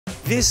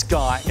This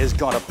guy has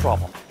got a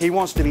problem. He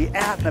wants to be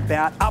out and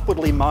about,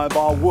 upwardly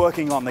mobile,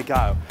 working on the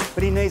go.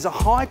 But he needs a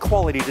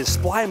high-quality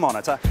display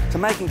monitor to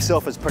make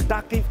himself as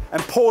productive and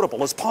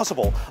portable as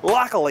possible.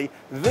 Luckily,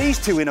 these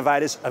two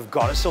innovators have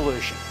got a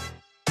solution.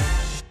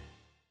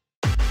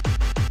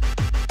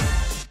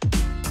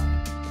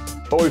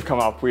 What we've come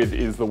up with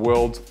is the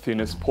world's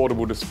thinnest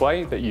portable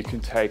display that you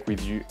can take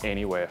with you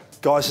anywhere.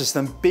 Guys, there's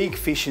some big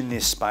fish in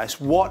this space.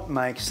 What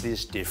makes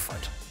this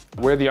different?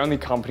 We're the only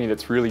company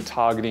that's really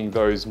targeting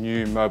those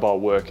new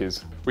mobile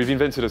workers. We've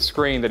invented a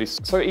screen that is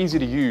so easy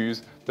to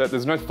use that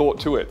there's no thought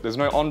to it. There's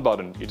no on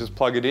button. You just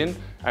plug it in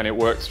and it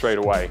works straight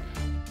away.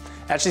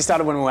 Actually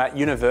started when we were at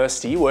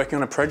university working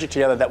on a project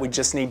together that we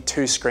just need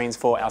 2 screens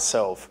for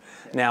ourselves.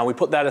 Now we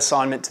put that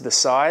assignment to the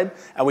side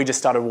and we just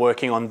started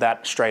working on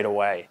that straight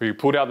away. We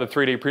pulled out the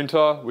 3D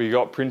printer, we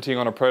got printing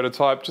on a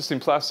prototype just in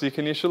plastic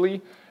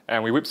initially,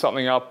 and we whipped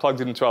something up,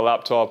 plugged it into our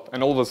laptop,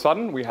 and all of a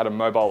sudden we had a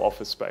mobile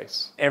office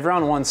space.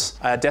 Everyone wants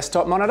a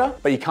desktop monitor,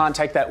 but you can't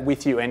take that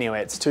with you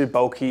anywhere. It's too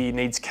bulky,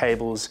 needs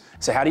cables.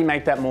 So how do you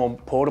make that more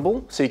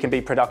portable so you can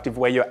be productive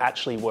where you're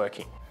actually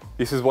working?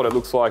 This is what it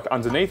looks like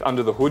underneath,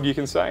 under the hood, you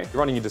can say. You're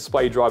running your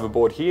display driver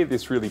board here.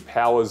 This really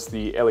powers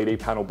the LED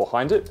panel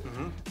behind it.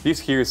 This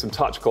here is some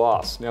touch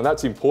glass. Now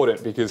that's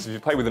important because if you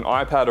played with an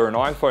iPad or an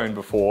iPhone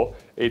before,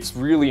 it's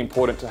really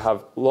important to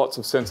have lots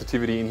of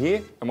sensitivity in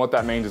here. And what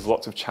that means is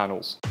lots of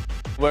channels.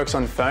 It works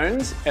on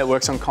phones, it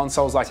works on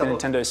consoles like the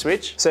Nintendo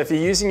Switch. So if you're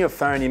using your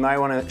phone, you may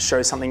want to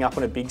show something up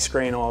on a big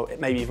screen or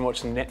maybe even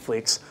watching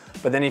Netflix.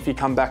 But then if you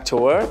come back to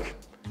work,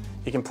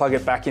 you can plug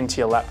it back into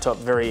your laptop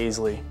very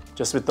easily,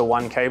 just with the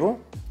one cable.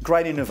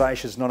 Great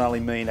innovations not only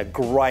mean a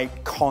great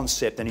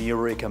concept and a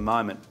eureka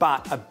moment,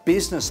 but a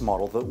business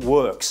model that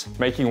works.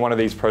 Making one of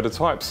these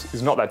prototypes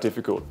is not that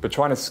difficult, but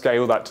trying to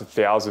scale that to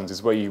thousands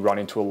is where you run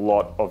into a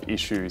lot of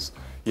issues.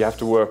 You have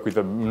to work with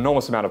an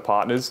enormous amount of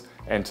partners,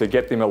 and to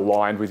get them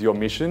aligned with your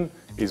mission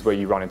is where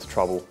you run into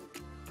trouble.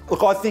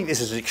 Look, I think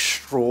this is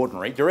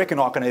extraordinary. Do you reckon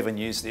I can even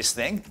use this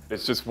thing?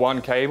 It's just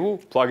one cable,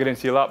 plug it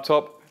into your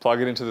laptop,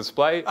 plug it into the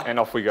display, and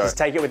off we go. Just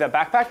take it with a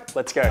backpack,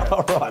 let's go.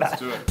 All right. Let's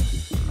do it.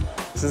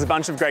 So there's a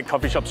bunch of great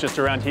coffee shops just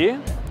around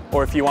here,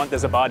 or if you want,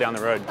 there's a bar down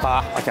the road.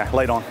 Okay,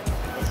 lead on.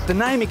 The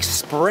name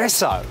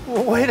Espresso,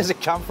 where does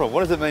it come from?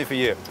 What does it mean for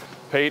you?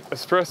 Pete,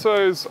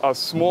 espressos are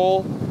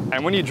small,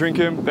 and when you drink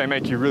them, they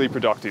make you really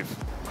productive.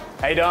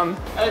 Hey, Dom.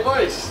 Hey,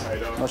 boys. Hey,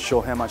 Dom. Not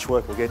sure how much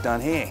work we'll get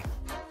done here.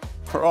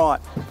 Right,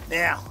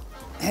 now,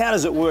 how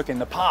does it work in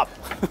the pub?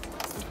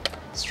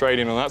 Straight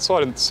in on that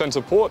side and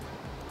centre port.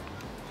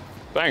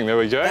 Bang, there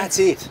we go. That's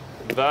it.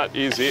 That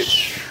is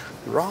it.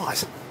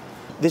 Right.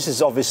 This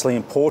is obviously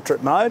in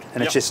portrait mode,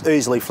 and it just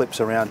easily flips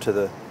around to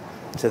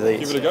these.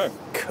 Give it a go.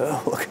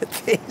 Cool, look at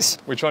this.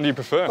 Which one do you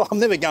prefer? I'm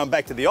never going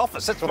back to the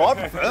office, that's what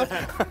I prefer.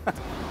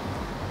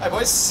 Hey,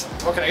 boys.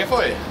 What can I get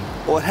for you?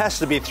 Well, it has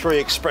to be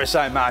 3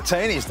 espresso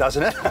martinis,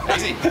 doesn't it?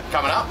 Easy.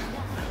 Coming up.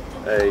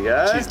 There you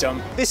go. Cheers,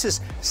 Dom. This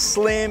is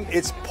slim,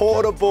 it's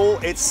portable,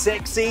 it's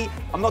sexy.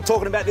 I'm not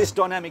talking about this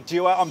dynamic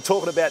duo, I'm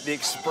talking about the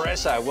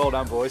espresso. Well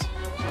done, boys.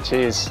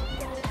 Cheers.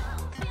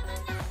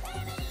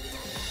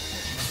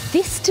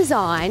 This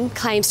design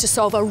claims to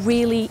solve a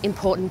really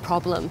important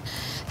problem: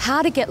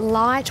 how to get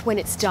light when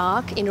it's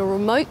dark in a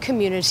remote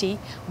community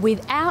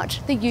without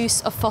the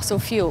use of fossil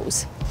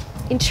fuels.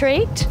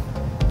 Intrigued?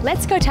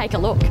 Let's go take a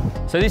look.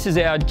 So this is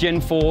our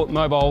Gen 4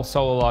 mobile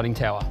solar lighting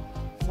tower.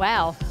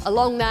 Wow, a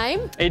long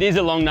name. It is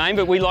a long name,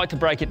 but we like to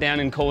break it down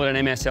and call it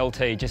an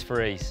MSLT just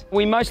for ease.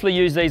 We mostly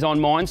use these on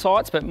mine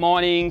sites, but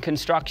mining,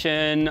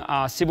 construction,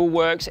 civil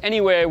works,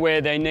 anywhere where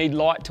they need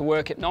light to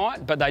work at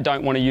night, but they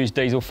don't want to use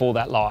diesel for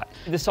that light.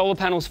 The solar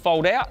panels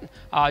fold out.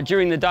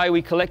 During the day,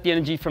 we collect the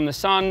energy from the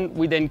sun.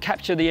 We then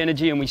capture the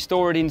energy and we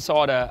store it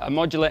inside a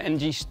modular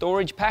energy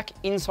storage pack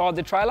inside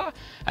the trailer.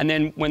 And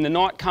then when the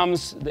night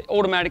comes, it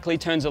automatically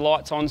turns the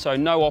lights on, so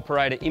no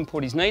operator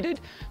input is needed.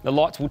 The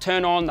lights will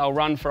turn on, they'll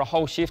run for a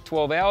whole shift,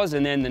 12 hours,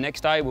 and then the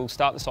next day we'll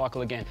start the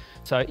cycle again.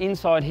 So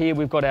inside here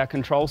we've got our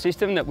control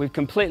system that we've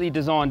completely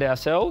designed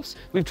ourselves.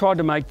 We've tried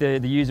to make the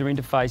user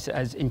interface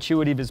as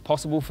intuitive as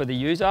possible for the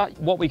user.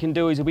 What we can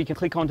do is we can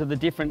click onto the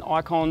different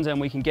icons and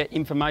we can get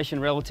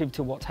information relative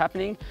to what's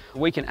happening.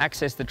 We can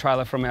access the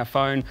trailer from our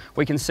phone,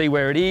 we can see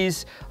where it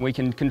is, we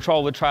can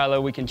control the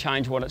trailer, we can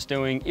change what it's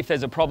doing. If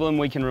there's a problem,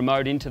 we can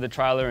remote into the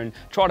trailer and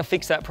try to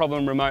fix that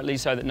problem remotely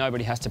so that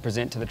nobody has to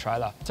present to the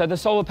trailer. So the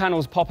solar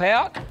panels pop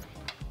out.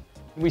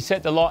 We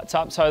set the lights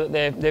up so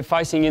that they're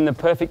facing in the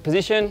perfect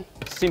position.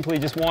 Simply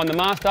just wind the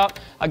mast up.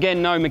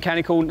 Again, no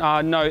mechanical,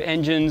 no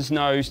engines,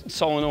 no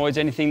solenoids,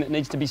 anything that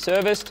needs to be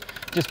serviced.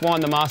 Just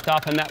wind the mast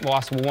up and that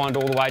mast will wind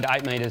all the way to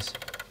 8 metres.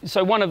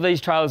 So one of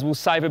these trailers will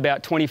save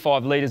about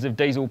 25 litres of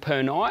diesel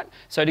per night.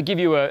 So to give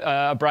you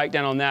a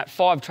breakdown on that,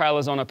 5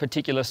 trailers on a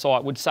particular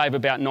site would save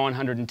about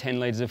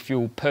 910 litres of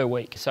fuel per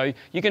week. So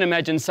you can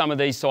imagine some of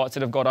these sites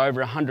that have got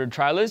over 100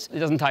 trailers. It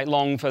doesn't take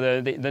long for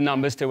the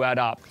numbers to add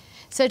up.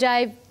 So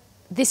Dave,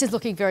 this is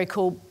looking very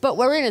cool, but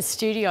we're in a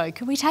studio.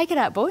 Can we take it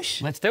out bush?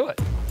 Let's do it.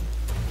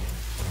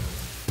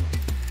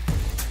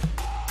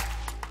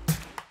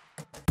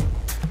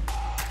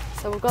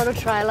 So we've got a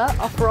trailer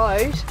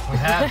off-road. We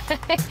have.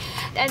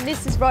 And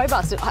this is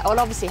robust. It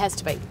obviously has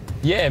to be.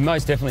 Yeah,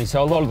 most definitely.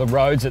 So a lot of the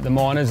roads that the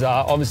miners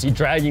are obviously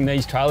dragging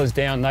these trailers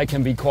down, they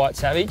can be quite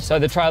savage. So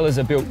the trailers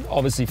are built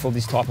obviously for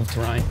this type of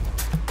terrain.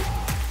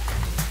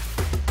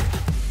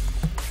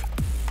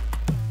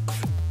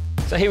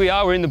 So here we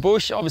are, we're in the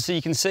bush. Obviously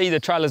you can see the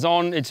trailer's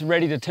on, it's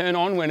ready to turn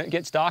on when it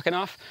gets dark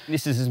enough.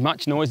 This is as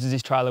much noise as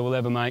this trailer will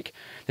ever make.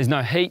 There's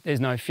no heat,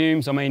 there's no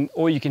fumes. I mean,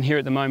 all you can hear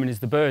at the moment is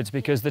the birds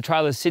because the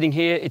trailer's sitting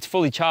here, it's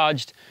fully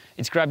charged,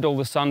 it's grabbed all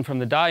the sun from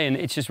the day and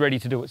it's just ready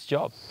to do its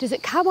job. Does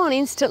it come on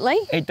instantly?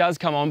 It does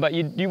come on, but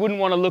you wouldn't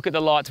want to look at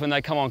the lights when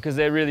they come on because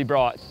they're really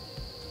bright.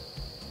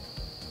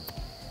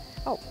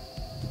 Oh,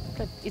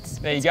 good. It's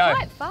There you go.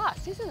 quite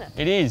fast, isn't it?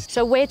 It is.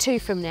 So where to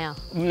from now?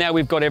 Now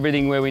we've got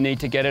everything where we need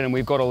to get it and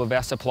we've got all of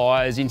our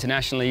suppliers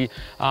internationally.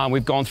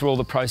 We've gone through all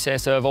the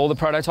process of all the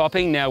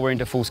prototyping. Now we're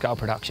into full-scale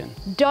production.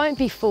 Don't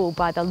be fooled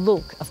by the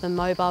look of the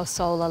mobile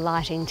solar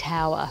lighting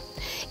tower.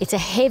 It's a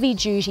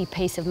heavy-duty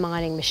piece of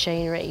mining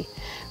machinery.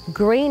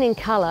 Green in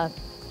colour,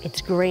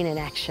 it's green in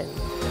action.